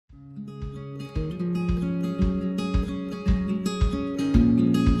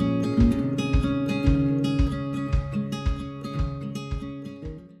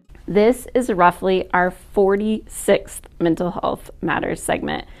This is roughly our 46th Mental Health Matters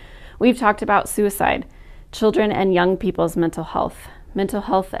segment. We've talked about suicide, children and young people's mental health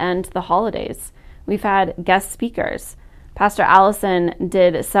and the holidays. We've had guest speakers. Pastor Allison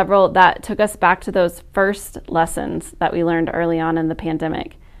did several that took us back to those first lessons that we learned early on in the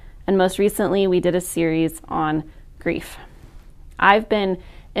pandemic. And most recently, we did a series on grief. I've been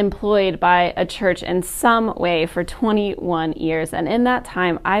employed by a church in some way for 21 years, and in that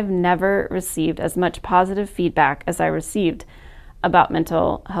time, I've never received as much positive feedback as I received about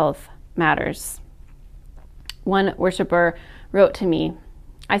mental health matters. One worshiper wrote to me,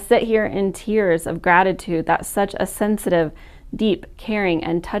 "I sit here in tears of gratitude that such a sensitive, deep, caring,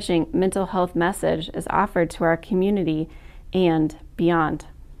 and touching mental health message is offered to our community and beyond."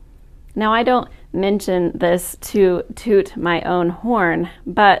 Now, I don't mention this to toot my own horn,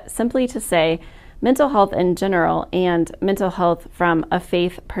 but simply to say mental health in general and mental health from a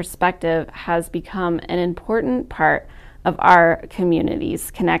faith perspective has become an important part of our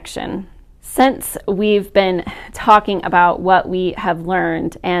community's connection. Since we've been talking about what we have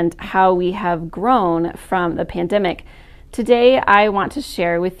learned and how we have grown from the pandemic, today I want to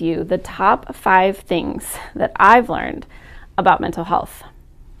share with you the top 5 things that I've learned about mental health.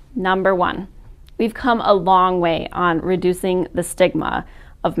 Number 1, we've come a long way on reducing the stigma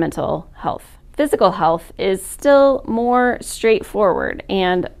of mental health. Physical health is still more straightforward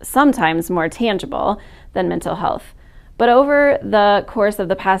and sometimes more tangible than mental health. But over the course of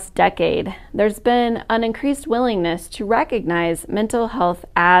the past decade, there's been an increased willingness to recognize mental health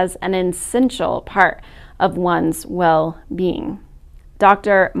as an essential part of one's well-being.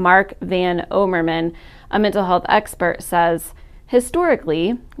 Dr. Mark Van Omerman, a mental health expert, says,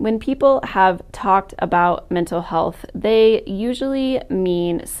 historically, when people have talked about mental health, they usually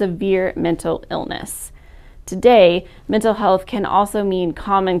mean severe mental illness. Today, mental health can also mean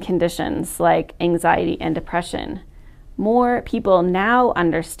common conditions like anxiety and depression. More people now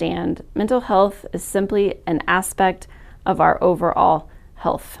understand mental health is simply an aspect of our overall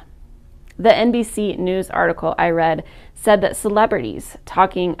health. The NBC News article I read said that celebrities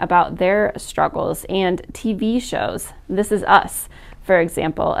talking about their struggles and TV shows, This Is Us, for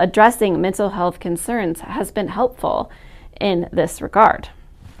example, addressing mental health concerns has been helpful in this regard.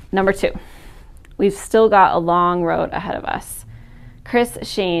 Number 2, we've still got a long road ahead of us. Chris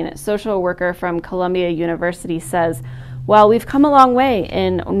Shane, social worker from Columbia University, says, while we've come a long way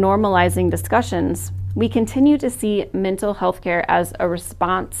in normalizing discussions, we continue to see mental health care as a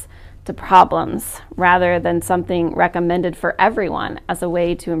response to problems rather than something recommended for everyone as a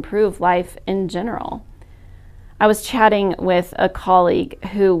way to improve life in general. I was chatting with a colleague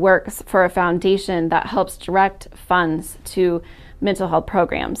who works for a foundation that helps direct funds to mental health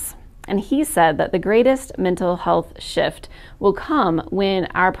programs. And he said that the greatest mental health shift will come when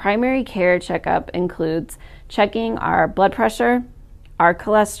our primary care checkup includes checking our blood pressure, our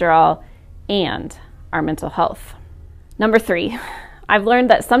cholesterol, and our mental health. Number 3, I've learned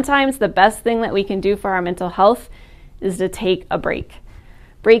that sometimes the best thing that we can do for our mental health is to take a break.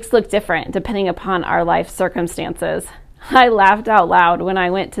 Breaks look different depending upon our life circumstances. I laughed out loud when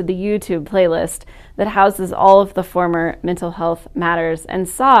I went to the YouTube playlist that houses all of the former Mental Health Matters and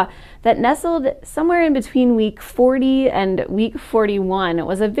saw that nestled somewhere in between week 40 and week 41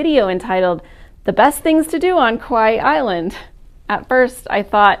 was a video entitled "The Best Things to Do on Kauai Island." At first, I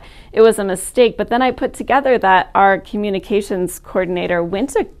thought it was a mistake, but then I put together that our communications coordinator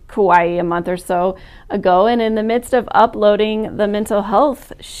went to Kauai a month or so ago, and in the midst of uploading the mental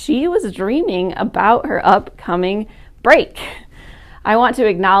health, she was dreaming about her upcoming break. I want to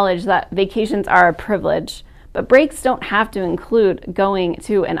acknowledge that vacations are a privilege, but breaks don't have to include going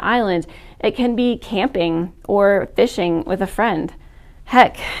to an island. It can be camping or fishing with a friend.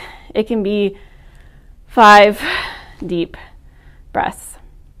 Heck, it can be 5 deep breaths.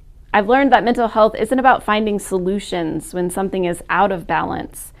 I've learned that mental health isn't about finding solutions when something is out of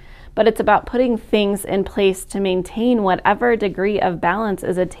balance, but it's about putting things in place to maintain whatever degree of balance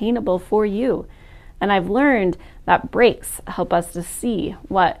is attainable for you. And I've learned that breaks help us to see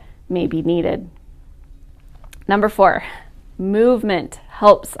what may be needed. Number 4, movement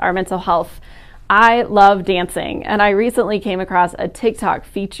helps our mental health. I love dancing, and I recently came across a TikTok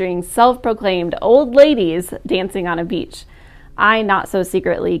featuring self-proclaimed old ladies dancing on a beach. I not so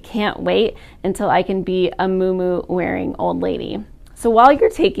secretly can't wait until I can be a muumuu wearing old lady. So while you're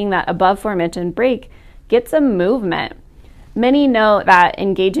taking that above aforementioned break, get some movement. Many know that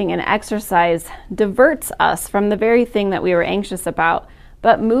engaging in exercise diverts us from the very thing that we were anxious about,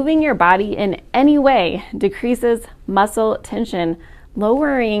 but moving your body in any way decreases muscle tension,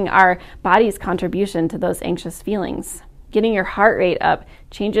 lowering our body's contribution to those anxious feelings. Getting your heart rate up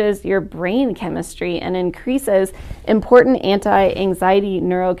changes your brain chemistry and increases important anti-anxiety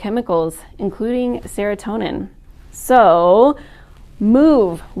neurochemicals, including serotonin. So,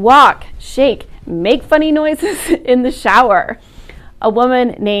 move, walk, shake, make funny noises in the shower. A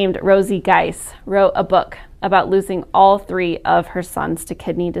woman named Rosie Geis wrote a book about losing all 3 of her sons to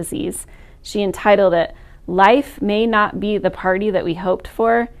kidney disease. She entitled it, "Life May Not Be the Party That We Hoped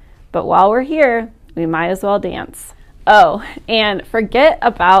For, but while we're here, we might as well dance." Oh, and forget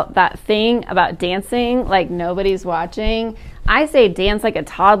about that thing about dancing like nobody's watching. I say dance like a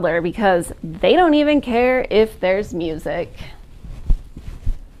toddler because they don't even care if there's music.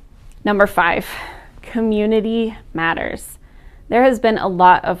 Number 5, community matters. There has been a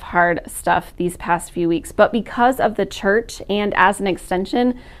lot of hard stuff these past few weeks, but because of the church and as an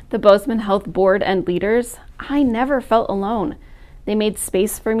extension, the Bozeman Health Board and leaders, I never felt alone. They made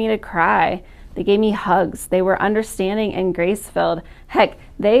space for me to cry. They gave me hugs. They were understanding and grace-filled. Heck,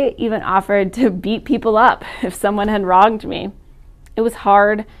 they even offered to beat people up if someone had wronged me. It was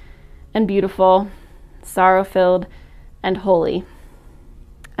hard and beautiful, sorrow-filled, and holy.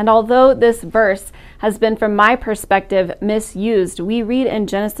 And although this verse has been, from my perspective, misused, we read in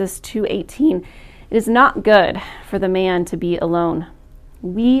Genesis 2:18, "It is not good for the man to be alone."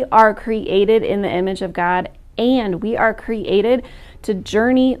 We are created in the image of God, and we are created to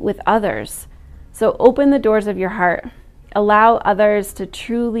journey with others. So open the doors of your heart, allow others to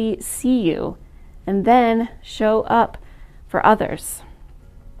truly see you, and then show up for others.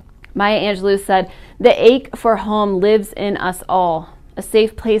 Maya Angelou said, "The ache for home lives in us all, a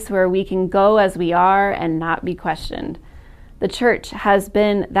safe place where we can go as we are and not be questioned." The church has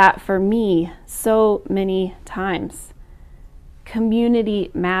been that for me so many times. Community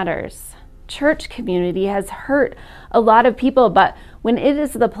matters. Church community has hurt a lot of people, but when it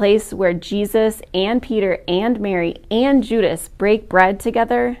is the place where Jesus and Peter and Mary and Judas break bread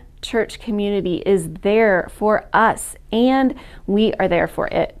together, church community is there for us and we are there for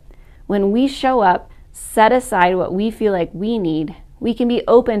it. When we show up, set aside what we feel like we need, we can be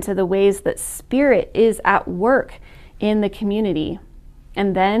open to the ways that Spirit is at work in the community.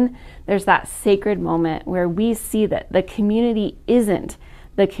 And then there's that sacred moment where we see that the community isn't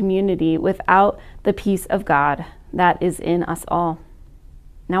the community without the peace of God that is in us all.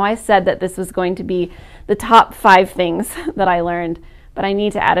 Now, I said that this was going to be the top 5 things that I learned, but I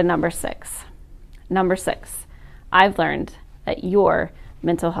need to add a number 6. Number 6, I've learned that your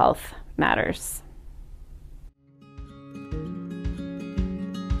mental health matters.